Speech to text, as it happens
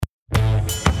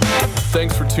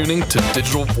Thanks for tuning to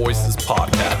Digital Voices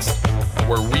Podcast,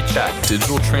 where we chat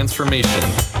digital transformation,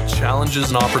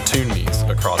 challenges and opportunities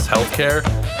across healthcare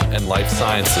and life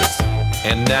sciences.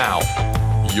 And now,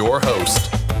 your host,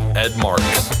 Ed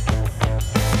Marks.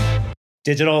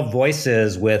 Digital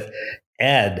Voices with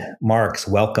Ed Marks.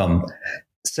 Welcome.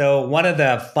 So one of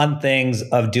the fun things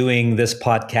of doing this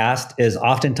podcast is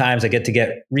oftentimes I get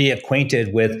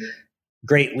reacquainted with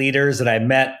great leaders that I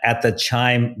met at the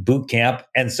Chime Bootcamp.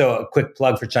 And so a quick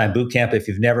plug for Chime Bootcamp. If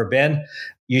you've never been,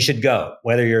 you should go.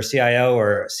 Whether you're a CIO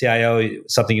or CIO,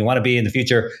 something you want to be in the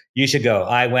future, you should go.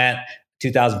 I went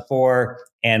 2004,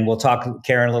 and we'll talk to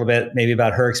Karen a little bit, maybe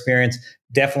about her experience.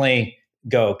 Definitely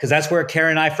go, because that's where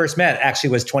Karen and I first met. Actually,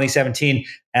 was 2017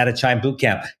 at a Chime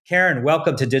Bootcamp. Karen,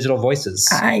 welcome to Digital Voices.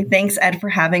 Hi, thanks, Ed, for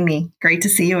having me. Great to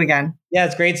see you again. Yeah,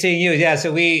 it's great seeing you. Yeah,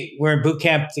 so we were in boot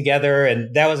camp together,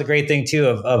 and that was a great thing too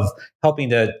of helping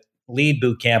to lead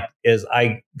boot camp. Is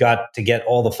I got to get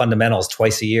all the fundamentals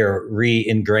twice a year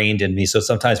re-ingrained in me. So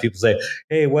sometimes people say,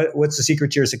 "Hey, what's the secret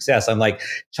to your success?" I'm like,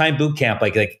 Chime boot camp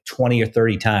like 20 or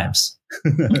 30 times,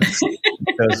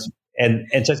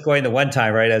 and just going the one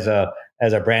time, right, as a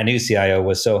brand new CIO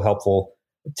was so helpful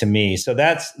to me. So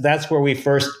that's where we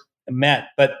first met.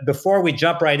 But before we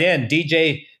jump right in,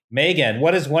 DJ Megan,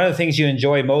 what is one of the things you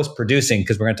enjoy most producing?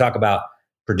 Because we're going to talk about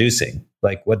producing.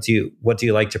 Like, what do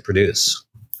you like to produce?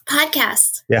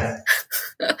 Podcast. Yeah.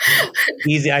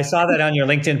 Easy. I saw that on your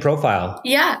LinkedIn profile.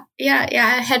 Yeah.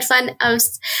 I had fun.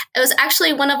 It was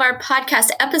actually one of our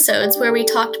podcast episodes where we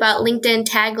talked about LinkedIn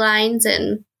taglines,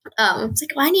 and it's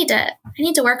like, well, I need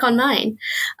to work on mine.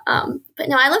 But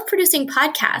no, I love producing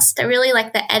podcasts. I really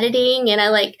like the editing, and I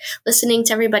like listening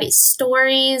to everybody's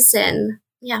stories, and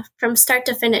yeah, from start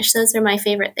to finish, those are my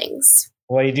favorite things.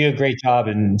 Well, you do a great job,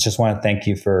 and just want to thank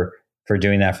you for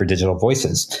doing that for Digital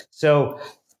Voices. So,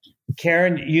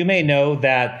 Karen, you may know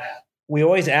that we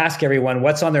always ask everyone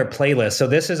what's on their playlist. So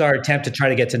this is our attempt to try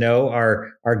to get to know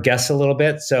our guests a little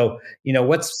bit. So,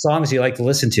 what songs do you like to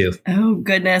listen to? Oh,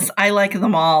 goodness. I like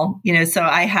them all. So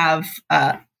I have,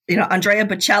 Andrea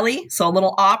Bocelli, so a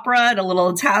little opera and a little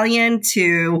Italian,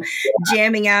 to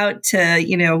jamming out to,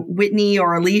 Whitney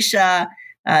or Alicia,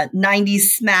 90s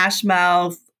Smash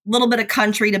Mouth, a little bit of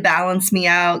country to balance me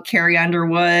out, Carrie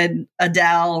Underwood,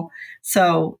 Adele.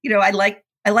 So,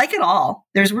 I like it all.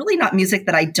 There's really not music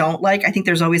that I don't like. I think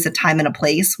there's always a time and a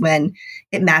place when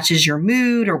it matches your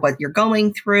mood or what you're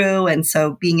going through. And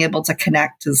so being able to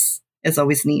connect is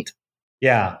always neat.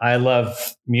 Yeah, I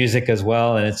love music as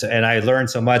well. And I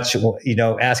learned so much,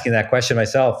 asking that question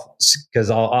myself, because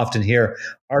I'll often hear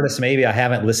artists maybe I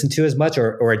haven't listened to as much,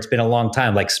 or it's been a long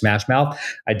time, like Smash Mouth.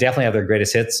 I definitely have their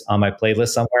greatest hits on my playlist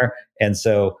somewhere. And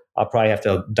so I'll probably have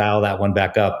to dial that one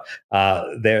back up.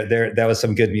 That was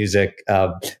some good music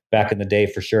back in the day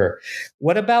for sure.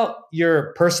 What about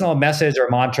your personal message or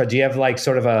mantra? Do you have like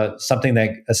sort of a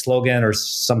slogan or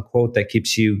some quote that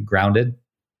keeps you grounded?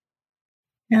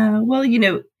 Well,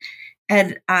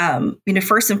 Ed,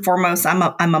 first and foremost, I'm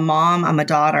a mom, I'm a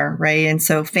daughter, right? And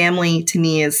so family to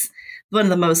me is one of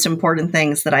the most important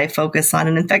things that I focus on.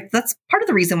 And in fact, that's part of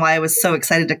the reason why I was so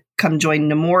excited to come join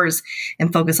Nemours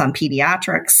and focus on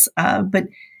pediatrics. But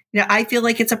I feel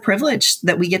like it's a privilege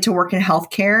that we get to work in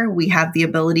healthcare. We have the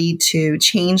ability to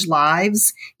change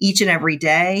lives each and every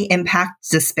day, impact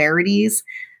disparities.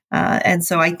 And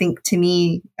so I think to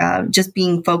me, just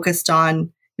being focused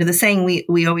on the saying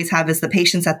we always have is the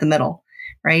patient's at the middle,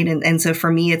 right? And so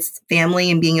for me, it's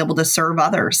family and being able to serve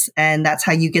others. And that's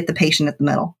how you get the patient at the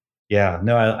middle. Yeah,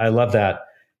 no, I love that.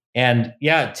 And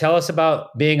yeah, tell us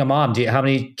about being a mom. How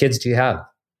many kids do you have?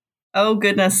 Oh,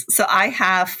 goodness. So I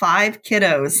have 5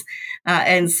 kiddos.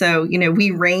 And so,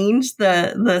 we range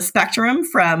the spectrum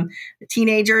from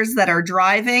teenagers that are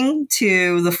driving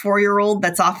to the 4-year-old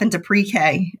that's off into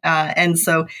pre-K. And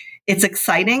so it's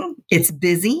exciting. It's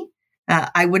busy.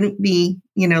 I wouldn't be,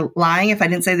 lying if I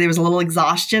didn't say there was a little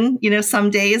exhaustion, some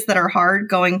days that are hard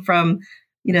going from,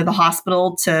 the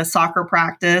hospital to soccer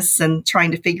practice and trying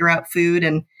to figure out food.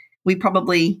 And we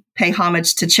probably pay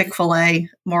homage to Chick-fil-A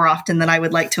more often than I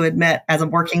would like to admit as a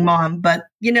working mom. But,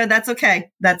 that's okay.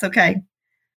 That's okay.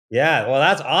 Yeah, well,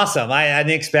 that's awesome. I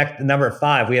didn't expect the number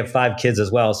 5. We have 5 kids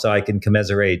as well, so I can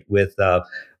commiserate with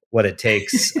what it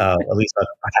takes, at least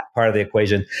part of the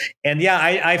equation. And yeah,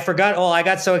 I forgot. Oh, I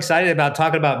got so excited about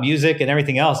talking about music and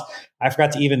everything else. I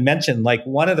forgot to even mention, like,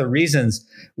 one of the reasons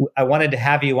I wanted to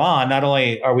have you on, not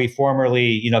only are we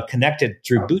formerly, connected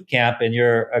through boot camp and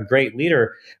you're a great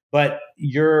leader, but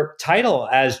your title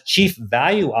as Chief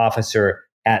Value Officer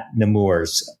at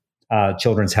Nemours.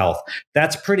 children's health.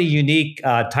 That's pretty unique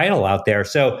title out there.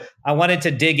 So I wanted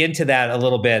to dig into that a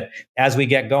little bit as we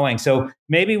get going. So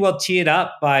maybe we'll tee it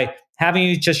up by having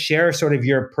you just share sort of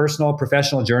your personal,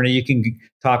 professional journey. You can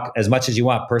talk as much as you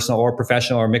want, personal or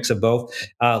professional or a mix of both,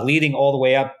 leading all the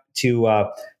way up to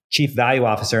Chief Value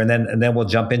Officer, and then we'll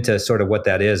jump into sort of what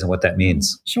that is and what that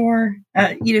means. Sure.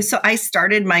 So I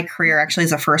started my career actually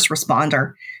as a first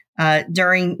responder.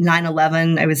 During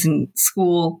 9/11, I was in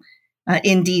school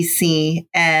in DC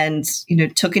and,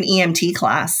 took an EMT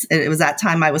class. It was that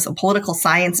time I was a political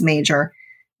science major.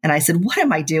 And I said, what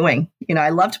am I doing? I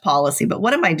loved policy, but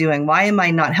what am I doing? Why am I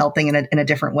not helping in a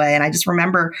different way? And I just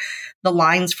remember the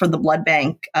lines for the blood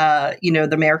bank, the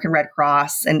American Red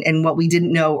Cross and what we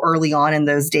didn't know early on in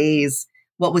those days,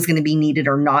 what was going to be needed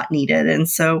or not needed. And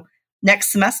so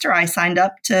next semester, I signed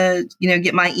up to,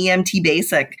 get my EMT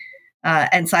basic.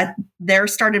 And so there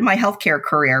started my healthcare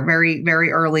career very,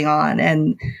 very early on.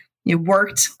 And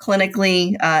worked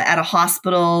clinically at a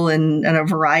hospital and a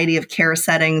variety of care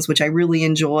settings, which I really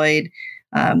enjoyed.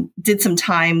 Did some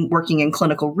time working in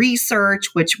clinical research,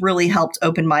 which really helped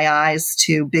open my eyes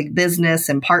to big business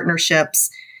and partnerships.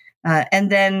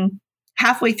 And then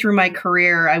halfway through my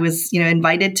career, I was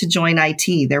invited to join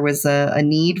IT. There was a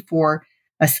need for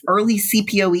early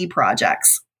CPOE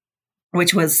projects,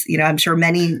 which was, I'm sure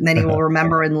many will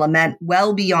remember and lament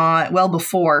well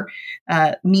before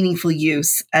meaningful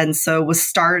use. And so was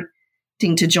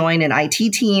starting to join an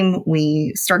IT team.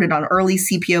 We started on early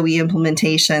CPOE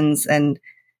implementations and,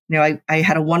 I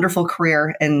had a wonderful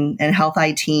career in health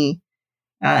IT.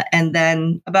 And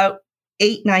then about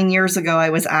 8-9 years ago, I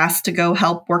was asked to go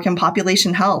help work in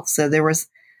population health. So there was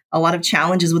a lot of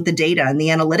challenges with the data and the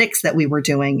analytics that we were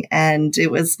doing. And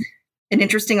it was an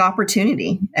interesting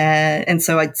opportunity. And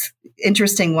so it's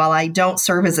interesting, while I don't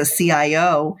serve as a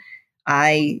CIO,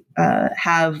 I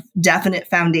have definite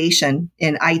foundation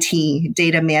in IT,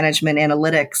 data management,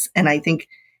 analytics. And I think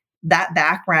that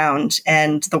background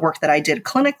and the work that I did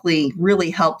clinically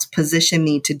really helped position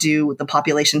me to do the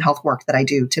population health work that I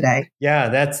do today. Yeah,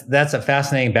 that's a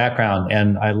fascinating background.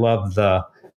 And I love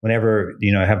whenever,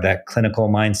 I have that clinical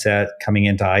mindset coming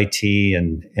into IT.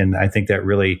 And I think that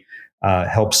really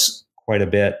helps quite a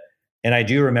bit. And I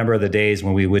do remember the days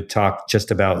when we would talk just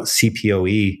about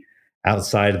CPOE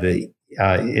outside of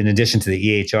in addition to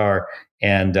the EHR.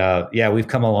 And we've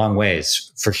come a long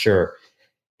ways for sure.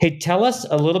 Hey, tell us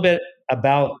a little bit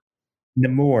about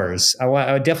Nemours.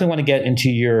 I definitely want to get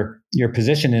into your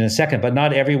position in a second, but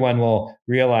not everyone will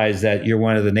realize that you're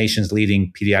one of the nation's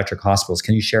leading pediatric hospitals.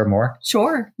 Can you share more?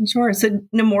 Sure. So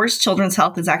Nemours Children's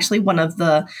Health is actually one of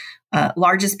the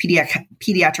largest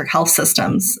pediatric health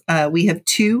systems. We have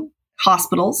 2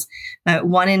 hospitals,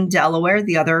 one in Delaware,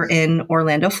 the other in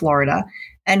Orlando, Florida.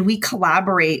 And we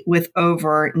collaborate with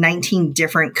over 19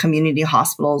 different community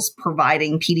hospitals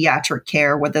providing pediatric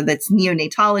care, whether that's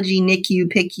neonatology, NICU,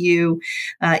 PICU,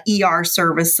 ER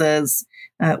services.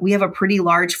 We have a pretty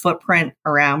large footprint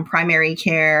around primary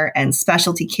care and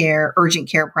specialty care, urgent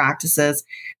care practices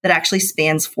that actually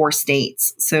spans 4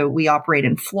 states. So we operate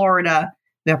in Florida,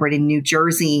 we operate in New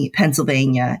Jersey,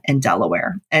 Pennsylvania, and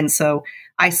Delaware. And so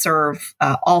I serve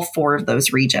all 4 of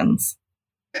those regions.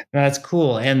 That's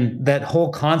cool. And that whole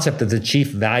concept of the Chief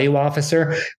Value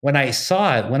Officer, when I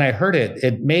saw it, when I heard it,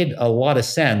 it made a lot of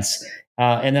sense.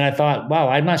 And then I thought, wow,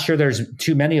 I'm not sure there's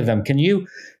too many of them. Can you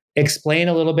explain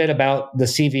a little bit about the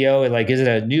CVO? Like, is it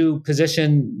a new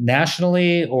position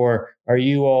nationally, or are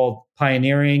you all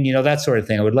pioneering, that sort of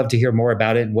thing? I would love to hear more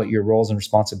about it and what your roles and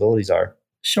responsibilities are.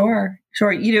 Sure.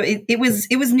 It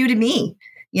was new to me.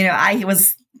 I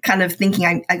was kind of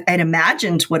thinking I'd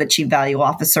imagined what a Chief Value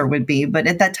Officer would be. But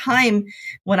at that time,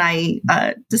 when I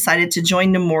decided to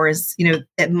join Nemours,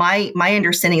 my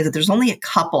understanding is that there's only a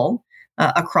couple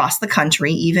across the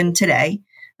country, even today.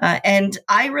 And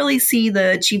I really see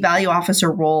the Chief Value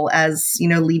Officer role as,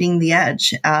 leading the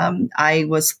edge. I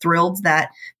was thrilled that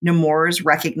Nemours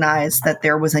recognized that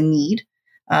there was a need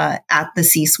at the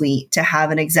C-suite to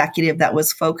have an executive that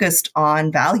was focused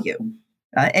on value.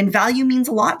 And value means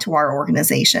a lot to our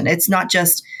organization. It's not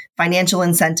just financial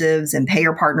incentives and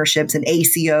payer partnerships and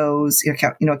ACOs,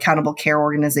 accountable care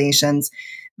organizations,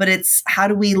 but it's how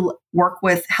do we work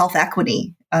with health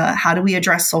equity? How do we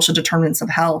address social determinants of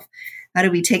health? How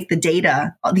do we take the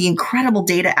data, the incredible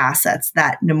data assets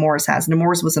that Nemours has?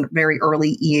 Nemours was a very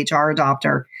early EHR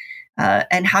adopter.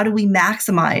 And how do we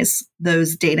maximize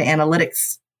those data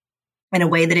analytics in a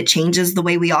way that it changes the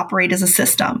way we operate as a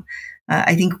system?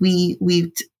 I think we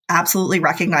absolutely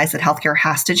recognize that healthcare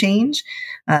has to change.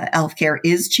 Healthcare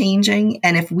is changing.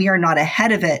 And if we are not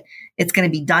ahead of it, it's going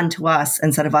to be done to us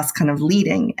instead of us kind of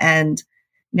leading. And,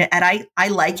 And I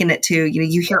liken it to,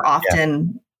 you hear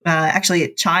often, actually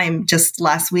at Chime just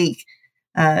last week,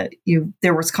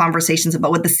 there was conversations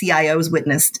about what the CIOs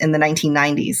witnessed in the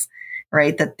 1990s,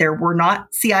 right? That there were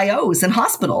not CIOs in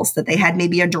hospitals, that they had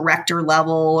maybe a director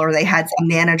level or they had some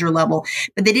manager level,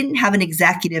 but they didn't have an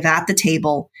executive at the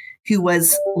table who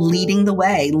was leading the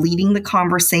way, leading the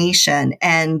conversation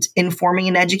and informing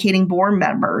and educating board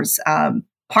members,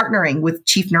 partnering with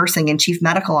chief nursing and chief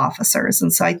medical officers.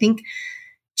 And so I think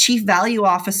chief value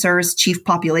officers, chief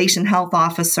population health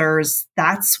officers,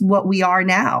 that's what we are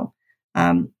now.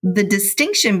 The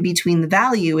distinction between the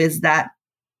value is that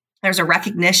there's a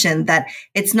recognition that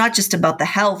it's not just about the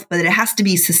health, but it has to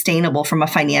be sustainable from a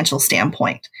financial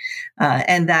standpoint,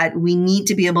 and that we need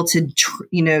to be able to,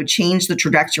 change the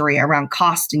trajectory around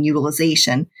cost and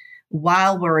utilization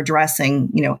while we're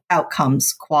addressing,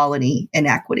 outcomes, quality, and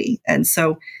equity. And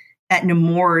so, at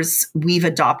Nemours, we've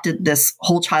adopted this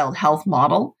whole child health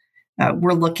model.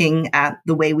 We're looking at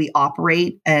the way we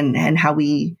operate and how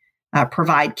we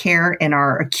provide care in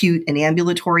our acute and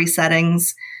ambulatory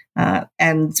settings.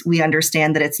 And we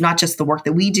understand that it's not just the work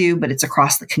that we do, but it's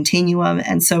across the continuum.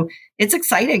 And so it's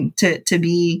exciting to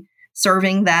be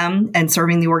serving them and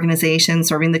serving the organization,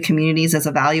 serving the communities as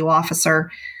a value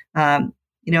officer.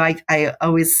 I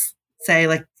always say,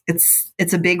 like,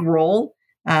 it's a big role,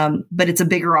 but it's a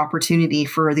bigger opportunity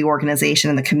for the organization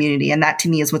and the community. And that to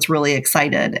me is what's really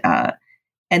excited.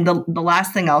 And the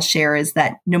last thing I'll share is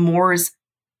that Nemours,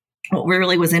 what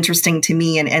really was interesting to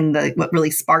me and what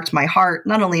really sparked my heart,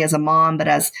 not only as a mom, but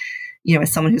as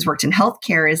someone who's worked in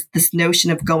healthcare, is this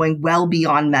notion of going well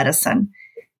beyond medicine.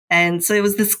 And so it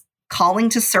was this calling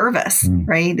to service,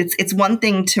 right? It's one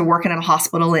thing to work in a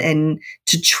hospital and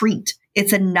to treat.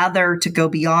 It's another to go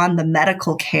beyond the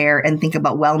medical care and think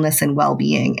about wellness and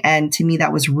well-being. And to me,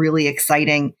 that was really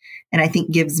exciting. And I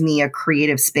think gives me a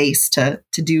creative space to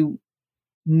do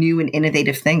new and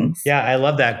innovative things. Yeah, I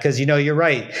love that because, you're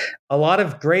right. A lot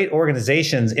of great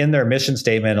organizations in their mission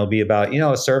statement will be about,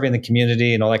 serving the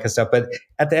community and all that kind of stuff. But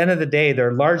at the end of the day,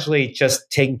 they're largely just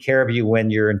taking care of you when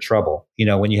you're in trouble,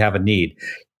 when you have a need.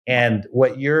 And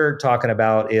what you're talking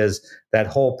about is that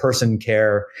whole person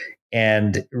care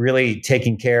and really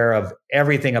taking care of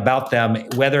everything about them,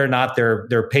 whether or not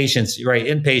they're patients, right?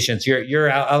 Inpatients, you're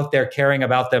out there caring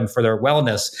about them for their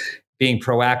wellness, being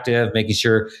proactive, making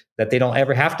sure that they don't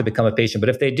ever have to become a patient. But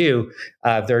if they do,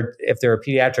 if they're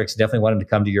pediatrics, definitely want them to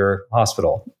come to your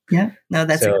hospital. Yeah, no,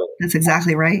 that's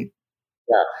exactly right.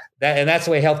 Yeah, that's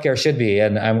the way healthcare should be.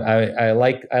 And I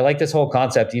like this whole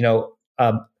concept.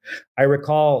 I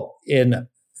recall in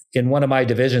one of my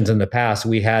divisions in the past,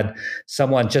 we had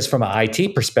someone just from an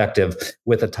IT perspective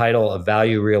with a title of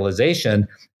value realization,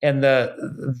 and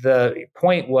the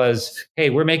point was, hey,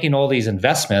 we're making all these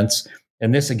investments.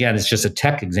 And this, again, is just a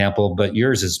tech example, but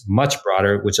yours is much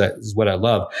broader, which is what I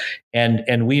love.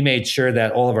 And we made sure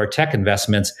that all of our tech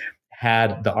investments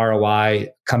had the ROI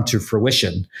come to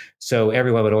fruition. So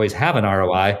everyone would always have an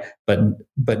ROI, but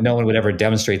no one would ever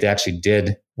demonstrate they actually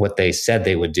did what they said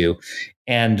they would do.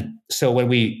 And so when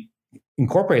we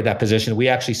incorporated that position, we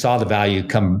actually saw the value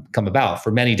come about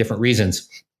for many different reasons.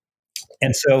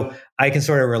 And so I can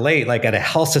sort of relate, like at a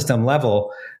health system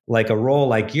level, like a role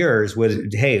like yours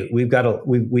would, hey, we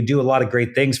do a lot of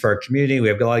great things for our community. We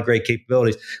have a lot of great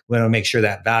capabilities. We want to make sure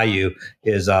that value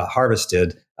is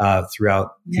harvested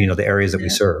throughout, the areas that we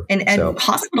serve. And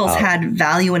hospitals had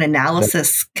value and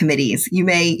analysis committees. You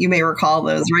may recall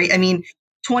those, right? I mean,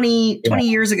 20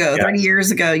 years ago, 30 years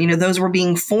ago, those were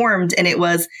being formed, and it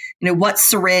was, what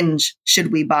syringe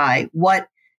should we buy? What,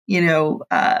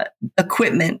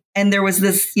 equipment. And there was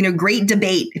this, great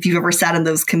debate, if you've ever sat in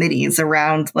those committees,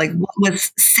 around like what was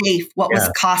safe, what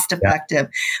was cost effective,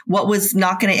 what was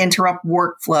not going to interrupt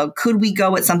workflow. Could we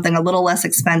go with something a little less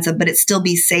expensive, but it still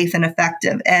be safe and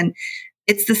effective? And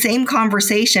it's the same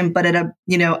conversation, but at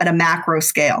a macro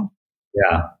scale.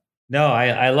 Yeah. No,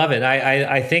 I love it.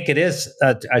 I think it is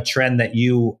a trend that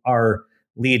you are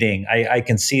leading. I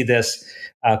can see this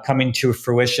coming to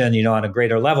fruition, on a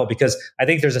greater level, because I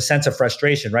think there's a sense of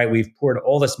frustration, right? We've poured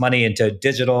all this money into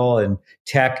digital and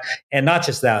tech, and not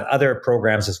just that, other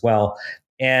programs as well.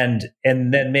 And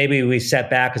then maybe we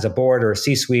sat back as a board or a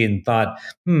C-suite and thought,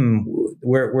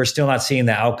 we're still not seeing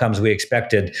the outcomes we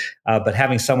expected. But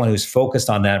having someone who's focused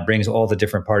on that, brings all the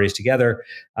different parties together,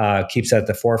 keeps that at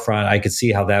the forefront. I could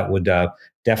see how that would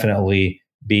definitely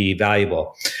be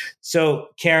valuable. So,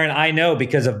 Karen, I know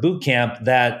because of boot camp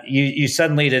that you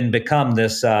suddenly didn't become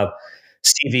this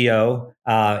CVO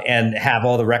and have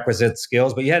all the requisite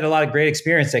skills, but you had a lot of great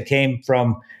experience that came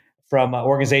from an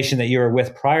organization that you were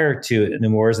with prior to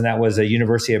Nemours, and that was a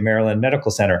University of Maryland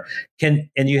Medical Center. And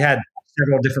you had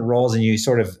several different roles, and you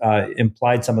sort of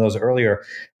implied some of those earlier.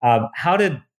 How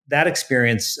did that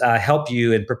experience help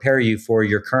you and prepare you for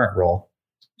your current role?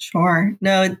 Sure.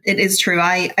 No, it is true.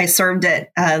 I served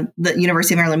at the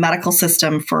University of Maryland Medical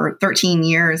System for 13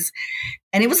 years,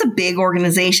 and it was a big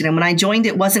organization. And when I joined,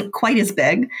 it wasn't quite as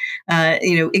big.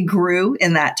 It grew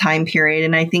in that time period.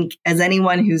 And I think as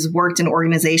anyone who's worked in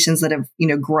organizations that have,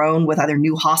 grown with either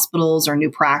new hospitals or new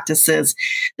practices,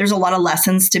 there's a lot of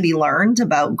lessons to be learned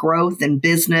about growth and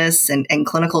business and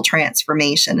clinical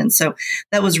transformation. And so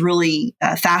that was really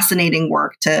fascinating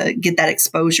work to get that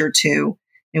exposure to.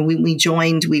 And we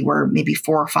joined, we were maybe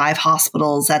 4 or 5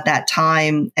 hospitals at that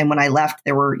time. And when I left,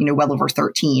 there were, well over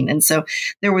 13. And so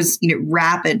there was,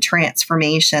 rapid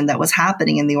transformation that was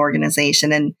happening in the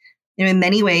organization. And in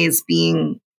many ways,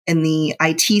 being in the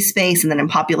IT space and then in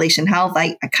population health,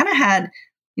 I kind of had,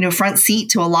 front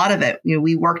seat to a lot of it.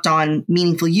 We worked on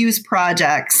meaningful use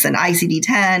projects and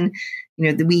ICD-10.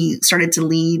 We started to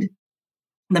lead.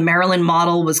 The Maryland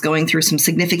model was going through some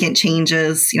significant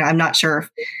changes. I'm not sure if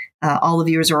all of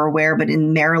you are aware, but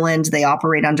in Maryland, they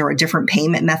operate under a different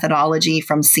payment methodology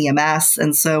from CMS.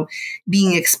 And so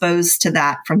being exposed to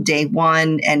that from day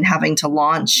one and having to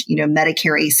launch,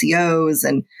 Medicare ACOs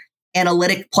and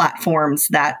analytic platforms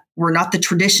that were not the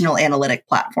traditional analytic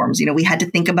platforms. We had to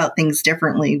think about things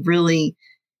differently. Really,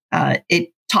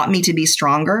 it taught me to be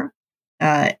stronger.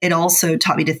 It also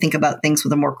taught me to think about things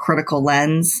with a more critical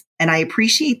lens. And I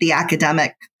appreciate the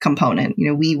academic component.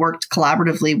 We worked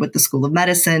collaboratively with the School of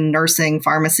Medicine, nursing,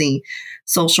 pharmacy,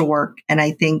 social work. And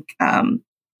I think, Ed,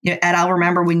 I'll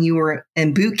remember when you were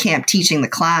in boot camp teaching the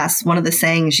class, one of the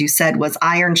sayings you said was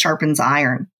iron sharpens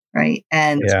iron, right?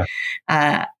 And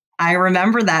I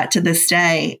remember that to this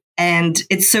day. And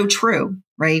it's so true,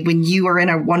 right? When you are in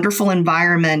a wonderful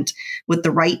environment with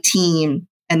the right team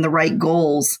and the right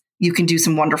goals, you can do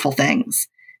some wonderful things.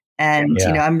 And,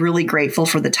 I'm really grateful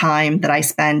for the time that I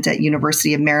spent at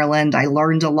University of Maryland. I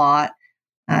learned a lot.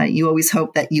 You always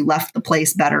hope that you left the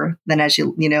place better than as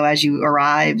you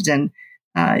arrived. And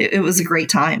it was a great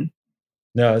time.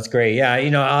 No, it's great. Yeah.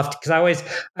 Because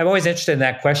I'm always interested in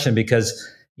that question because,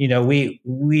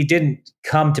 we didn't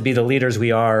come to be the leaders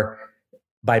we are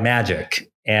by magic.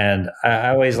 And I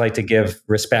always like to give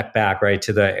respect back, right,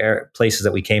 to the places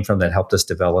that we came from that helped us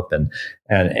develop. And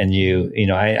I knew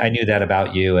that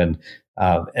about you and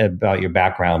about your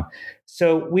background.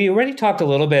 So we already talked a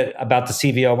little bit about the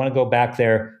CVO. I want to go back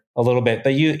there a little bit,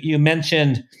 but you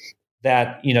mentioned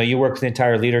that, you work with the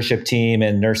entire leadership team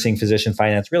and nursing, physician,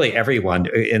 finance, really everyone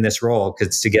in this role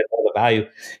to get all the value.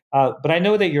 But I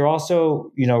know that you're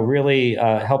also, really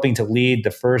helping to lead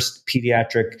the first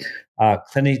pediatric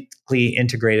clinically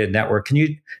integrated network. Can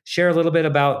you share a little bit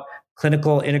about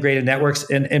clinical integrated networks?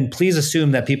 And please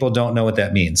assume that people don't know what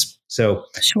that means. So,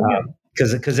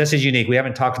 because this is unique. We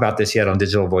haven't talked about this yet on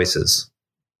Digital Voices.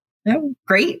 Oh,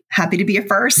 great. Happy to be a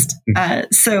first.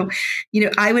 So,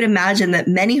 I would imagine that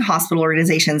many hospital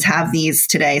organizations have these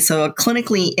today. So a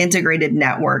clinically integrated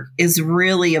network is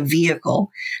really a vehicle.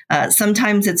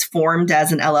 Sometimes it's formed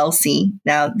as an LLC.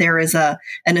 Now, there is an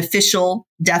official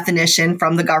definition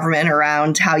from the government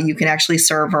around how you can actually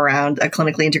serve around a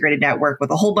clinically integrated network with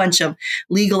a whole bunch of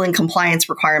legal and compliance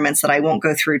requirements that I won't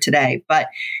go through today. But,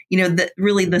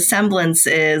 the semblance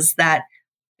is that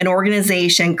an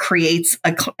organization creates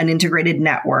an integrated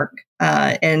network,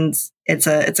 and it's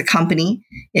a company,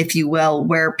 if you will,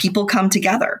 where people come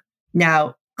together.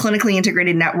 Now, clinically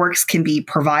integrated networks can be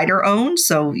provider owned.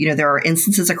 So, there are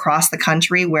instances across the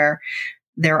country where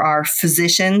there are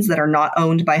physicians that are not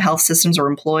owned by health systems or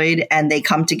employed, and they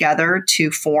come together to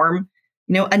form,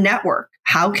 a network.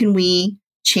 How can we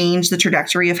change the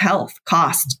trajectory of health,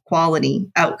 cost, quality,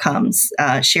 outcomes,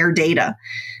 share data?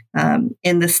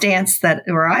 In the stance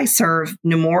where I serve,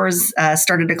 Nemours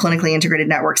started a clinically integrated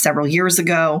network several years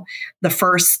ago. The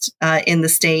first in the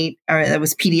state that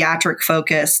was pediatric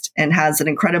focused and has an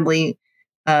incredibly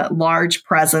large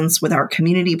presence with our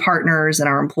community partners and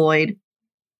our employed,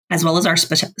 as well as our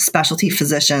specialty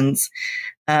physicians.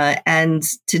 And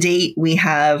to date, we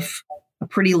have a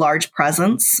pretty large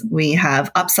presence. We have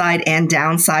upside and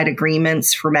downside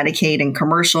agreements for Medicaid and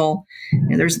commercial.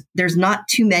 There's not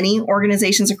too many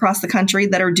organizations across the country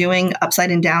that are doing upside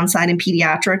and downside in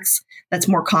pediatrics. That's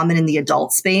more common in the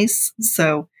adult space.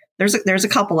 So there's a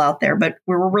couple out there, but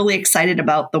we're really excited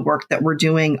about the work that we're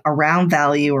doing around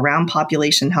value, around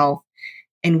population health.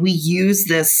 And we use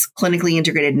this clinically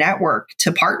integrated network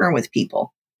to partner with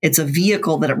people. It's a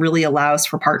vehicle that it really allows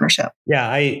for partnership.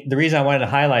 Yeah, the reason I wanted to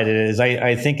highlight it is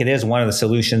I think it is one of the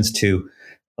solutions to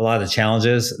a lot of the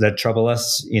challenges that trouble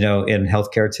us, in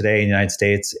healthcare today in the United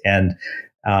States. And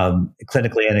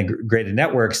clinically integrated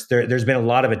networks, there's been a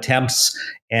lot of attempts,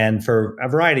 and for a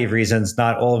variety of reasons,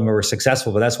 not all of them were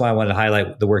successful. But that's why I wanted to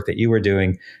highlight the work that you were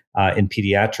doing in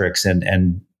pediatrics,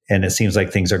 and it seems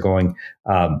like things are going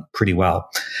pretty well.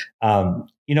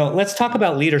 Let's talk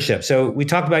about leadership. So we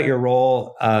talked about your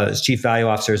role as Chief Value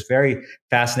Officer. It's very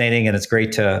fascinating, and it's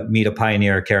great to meet a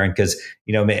pioneer, Karen, because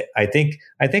I think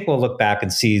we'll look back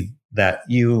and see that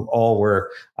you all were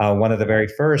one of the very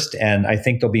first, and I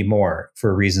think there'll be more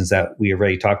for reasons that we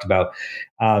already talked about.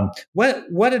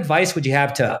 What advice would you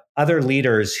have to other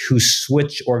leaders who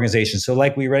switch organizations? So,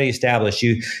 like we already established,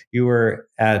 you were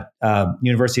at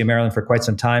University of Maryland for quite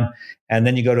some time, and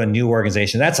then you go to a new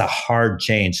organization. That's a hard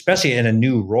change, especially in a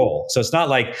new role. So it's not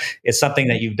like it's something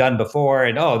that you've done before,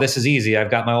 and this is easy. I've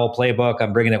got my old playbook.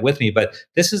 I'm bringing it with me, but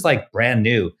this is like brand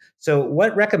new. So,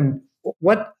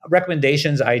 what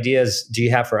recommendations, ideas do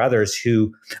you have for others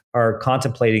who are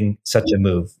contemplating such a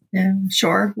move? Yeah,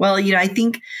 sure. Well, I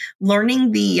think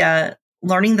learning the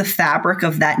fabric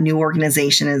of that new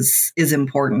organization is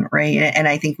important, right? And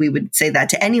I think we would say that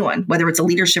to anyone, whether it's a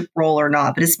leadership role or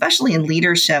not, but especially in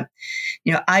leadership.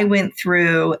 I went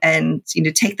through and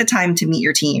take the time to meet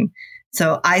your team.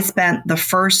 So I spent the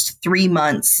first 3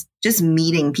 months just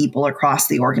meeting people across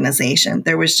the organization.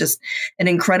 There was just an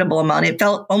incredible amount. It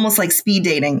felt almost like speed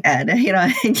dating, Ed.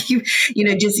 You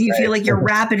feel like you're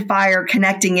rapid fire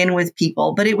connecting in with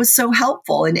people. But it was so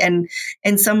helpful and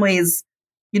in some ways,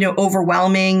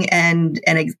 overwhelming and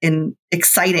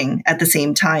exciting at the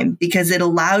same time, because it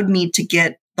allowed me to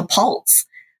get the pulse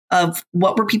of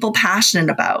what were people passionate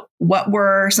about, what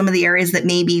were some of the areas that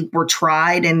maybe were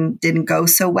tried and didn't go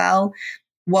so well,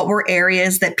 what were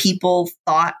areas that people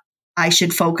thought I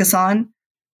should focus on.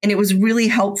 And it was really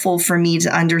helpful for me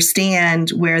to understand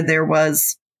where there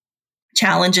was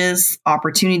challenges,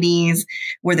 opportunities,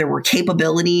 where there were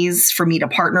capabilities for me to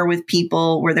partner with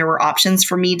people, where there were options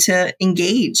for me to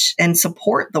engage and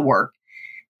support the work.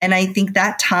 And I think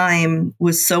that time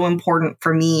was so important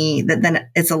for me that then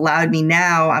it's allowed me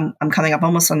now, I'm coming up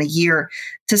almost on a year,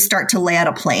 to start to lay out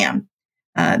a plan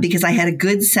because I had a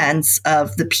good sense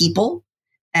of the people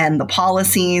and the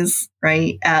policies,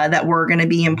 right, that were going to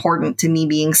be important to me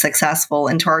being successful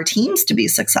and to our teams to be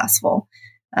successful.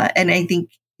 And I think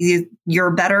you're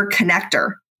a better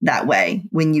connector that way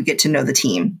when you get to know the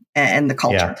team and the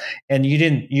culture. Yeah. And you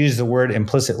didn't use the word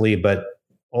implicitly, but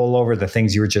all over the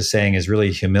things you were just saying is really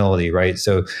humility, right?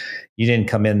 So you didn't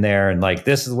come in there and like,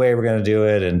 this is the way we're going to do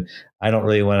it. And I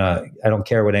don't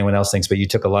care what anyone else thinks, but you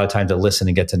took a lot of time to listen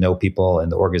and get to know people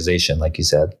and the organization, like you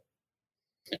said.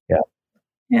 Yeah.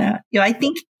 Yeah. I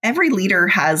think every leader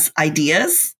has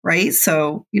ideas, right?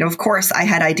 So, of course I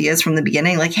had ideas from the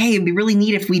beginning, like, hey, it'd be really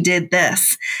neat if we did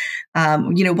this.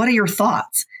 What are your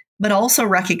thoughts? But also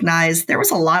recognize there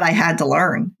was a lot I had to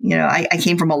learn. I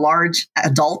came from a large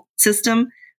adult system.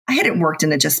 I hadn't worked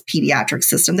in a just pediatric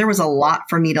system. There was a lot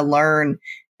for me to learn.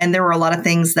 And there were a lot of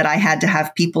things that I had to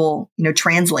have people,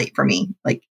 translate for me.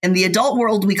 Like in the adult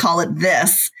world, we call it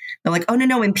this. They're like, oh,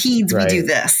 no, in peds, we do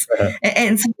this.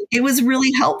 And so it was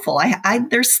really helpful.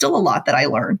 There's still a lot that I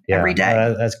learn every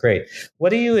day. That's great. What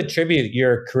do you attribute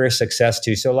your career success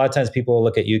to? So a lot of times people will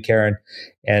look at you, Karen,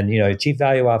 and, a chief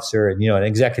value officer and, an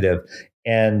executive,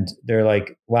 and they're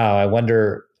like, wow, I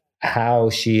wonder how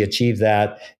she achieved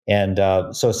that. And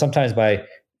so sometimes by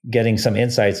getting some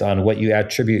insights on what you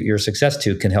attribute your success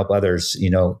to can help others,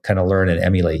 kind of learn and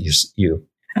emulate you.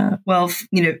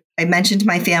 I mentioned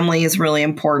my family is really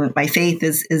important. My faith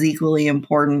is equally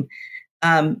important.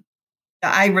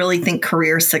 I really think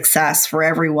career success for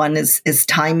everyone is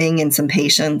timing and some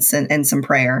patience and some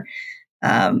prayer.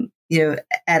 And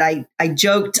I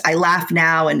joked, I laugh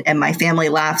now and my family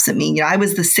laughs at me. I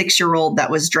was the 6-year-old that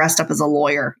was dressed up as a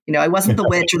lawyer. I wasn't the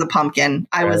witch or the pumpkin.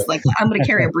 I was like, I'm going to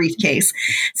carry a briefcase.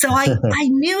 So I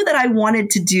knew that I wanted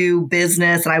to do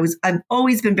business, and I've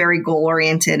always been very goal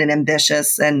oriented and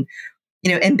ambitious. And,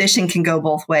 ambition can go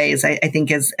both ways, I think,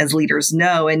 as leaders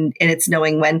know, and it's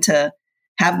knowing when to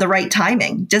have the right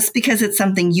timing. Just because it's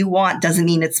something you want doesn't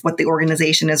mean it's what the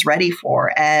organization is ready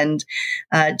for. And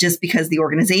just because the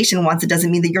organization wants it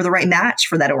doesn't mean that you're the right match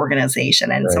for that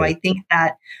organization. And so I think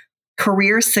that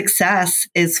career success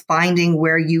is finding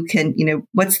where you can,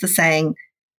 what's the saying?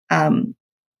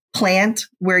 Plant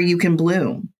where you can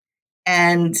bloom.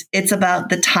 And it's about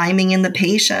the timing and the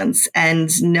patience and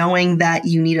knowing that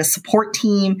you need a support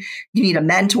team, you need a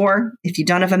mentor. If you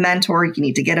don't have a mentor, you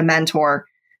need to get a mentor.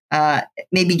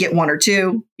 Maybe get one or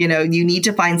two. You need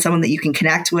to find someone that you can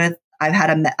connect with. I've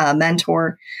had a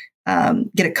mentor,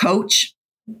 get a coach.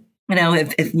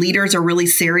 if leaders are really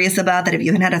serious about that, if you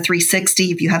haven't had a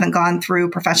 360, if you haven't gone through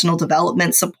professional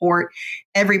development support,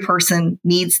 every person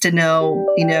needs to know,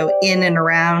 in and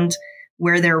around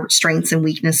where their strengths and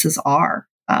weaknesses are.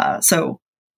 So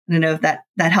I don't know if that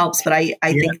helps, but I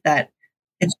think that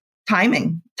it's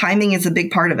timing. Timing is a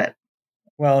big part of it.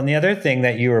 Well, and the other thing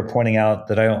that you were pointing out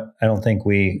that I don't think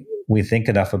we think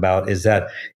enough about is that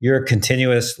you're a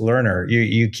continuous learner.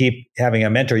 You keep having a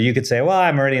mentor. You could say, well,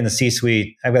 I'm already in the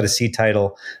C-suite. I've got a C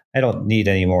title. I don't need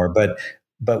any more. But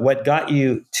what got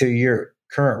you to your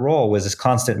current role was this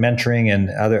constant mentoring and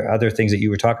other things that you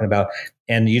were talking about.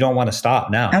 And you don't want to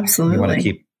stop now. Absolutely. You want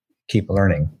to keep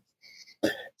learning.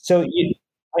 So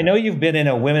I know you've been in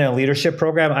a women in leadership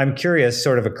program. I'm curious,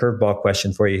 sort of a curveball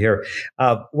question for you here.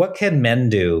 What can men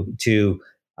do to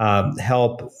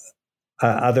help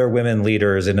other women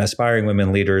leaders and aspiring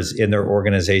women leaders in their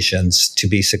organizations to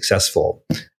be successful?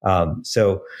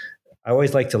 So I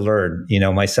always like to learn,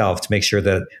 myself, to make sure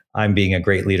that I'm being a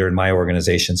great leader in my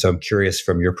organization. So I'm curious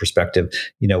from your perspective,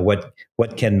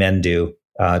 what can men do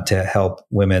to help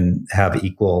women have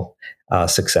equal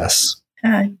success?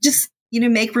 Just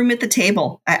make room at the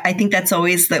table. I think that's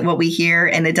always what we hear.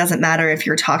 And it doesn't matter if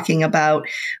you're talking about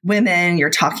women, you're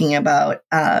talking about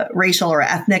racial or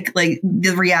ethnic. Like,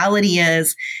 the reality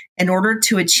is, in order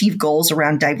to achieve goals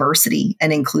around diversity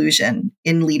and inclusion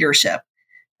in leadership,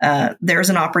 there's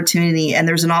an opportunity and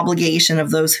there's an obligation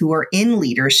of those who are in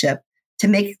leadership to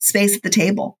make space at the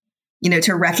table,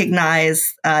 to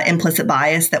recognize implicit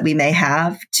bias that we may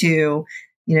have, to,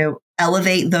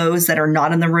 elevate those that are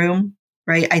not in the room.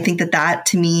 Right. I think that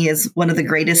to me is one of the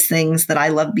greatest things that I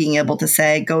love being able to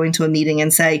say, go into a meeting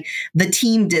and say, the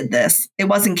team did this. It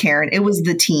wasn't Karen. It was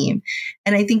the team.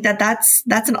 And I think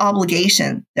that's an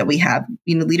obligation that we have.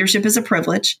 Leadership is a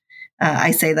privilege.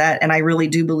 I say that, and I really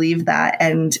do believe that.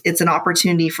 And it's an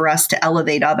opportunity for us to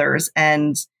elevate others.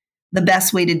 And the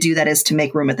best way to do that is to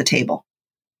make room at the table.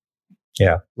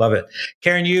 Yeah. Love it.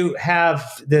 Karen, you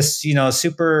have this,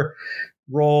 super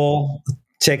role.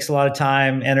 Takes a lot of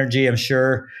time, energy. I'm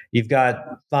sure you've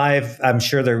got 5. I'm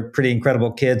sure they're pretty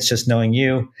incredible kids. Just knowing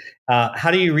you, how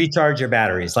do you recharge your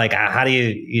batteries? Like, how do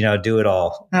you, do it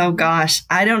all? Oh gosh,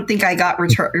 I don't think I got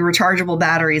rechargeable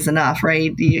batteries enough.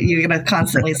 Right, you're going to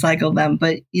constantly cycle them.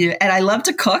 But and I love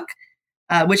to cook,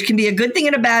 which can be a good thing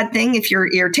and a bad thing if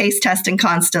you're taste testing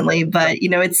constantly. But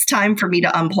it's time for me to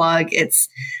unplug. It's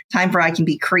time for I can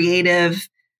be creative.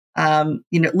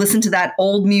 Listen to that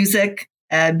old music.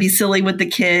 Be silly with the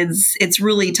kids. It's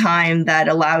really time that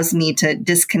allows me to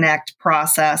disconnect,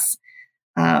 process.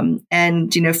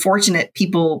 And fortunate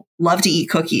people love to eat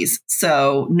cookies.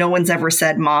 So no one's ever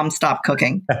said, Mom, stop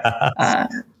cooking.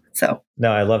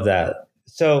 No, I love that.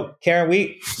 So Karen,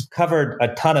 we covered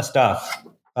a ton of stuff,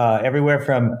 everywhere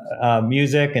from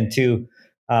music and to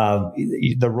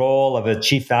the role of a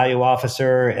chief value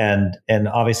officer and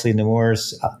obviously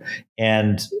Nemours,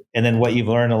 and then what you've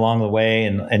learned along the way.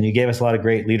 And you gave us a lot of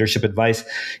great leadership advice.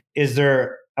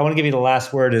 I want to give you the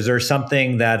last word. Is there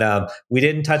something that we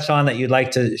didn't touch on that you'd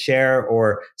like to share,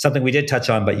 or something we did touch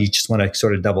on, but you just want to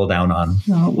sort of double down on?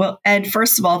 Oh, well, Ed,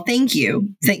 first of all, thank you.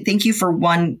 Thank you for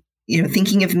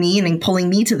thinking of me and pulling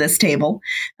me to this table.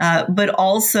 But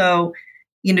also,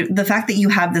 the fact that you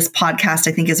have this podcast,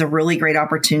 I think, is a really great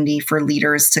opportunity for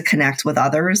leaders to connect with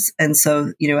others. And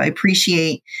so, I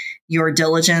appreciate your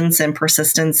diligence and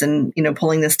persistence and,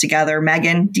 pulling this together.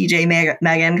 DJ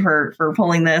Megan for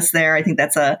pulling this there. I think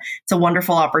it's a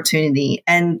wonderful opportunity.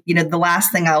 And, the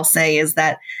last thing I'll say is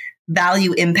that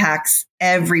value impacts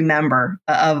every member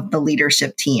of the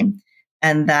leadership team.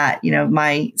 And that,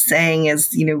 my saying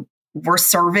is, we're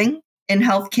serving in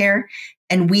healthcare,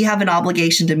 and we have an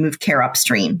obligation to move care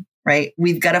upstream, right?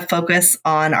 We've got to focus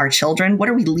on our children. What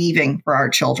are we leaving for our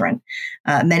children?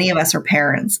 Many of us are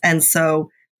parents. And so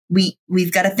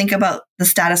we've got to think about the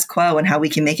status quo and how we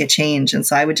can make a change. And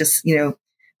so I would just,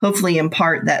 hopefully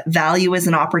impart that value is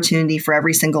an opportunity for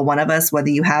every single one of us, whether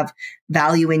you have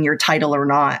value in your title or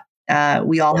not.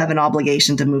 We all have an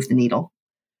obligation to move the needle.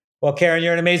 Well, Karen,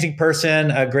 you're an amazing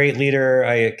person, a great leader.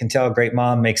 I can tell a great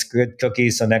mom, makes good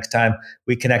cookies. So next time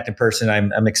we connect in person,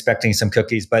 I'm expecting some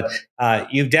cookies. But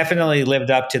you've definitely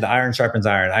lived up to the iron sharpens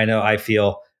iron. I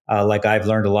feel like I've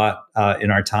learned a lot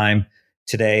in our time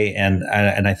today. And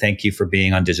I thank you for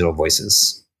being on Digital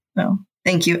Voices. Oh,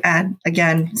 thank you, Ed.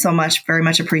 Again, so much, very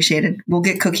much appreciated. We'll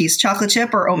get cookies, chocolate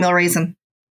chip or oatmeal raisin?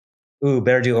 Ooh,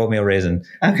 better do oatmeal raisin.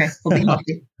 Okay, we'll be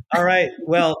healthy. All right.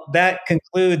 Well, that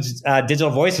concludes Digital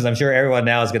Voices. I'm sure everyone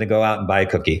now is going to go out and buy a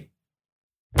cookie.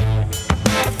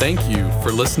 Thank you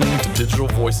for listening to Digital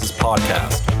Voices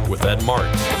Podcast with Ed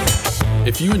Marks.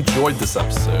 If you enjoyed this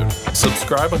episode,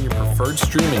 subscribe on your preferred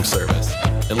streaming service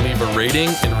and leave a rating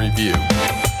and review.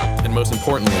 And most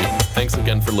importantly, thanks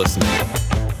again for listening.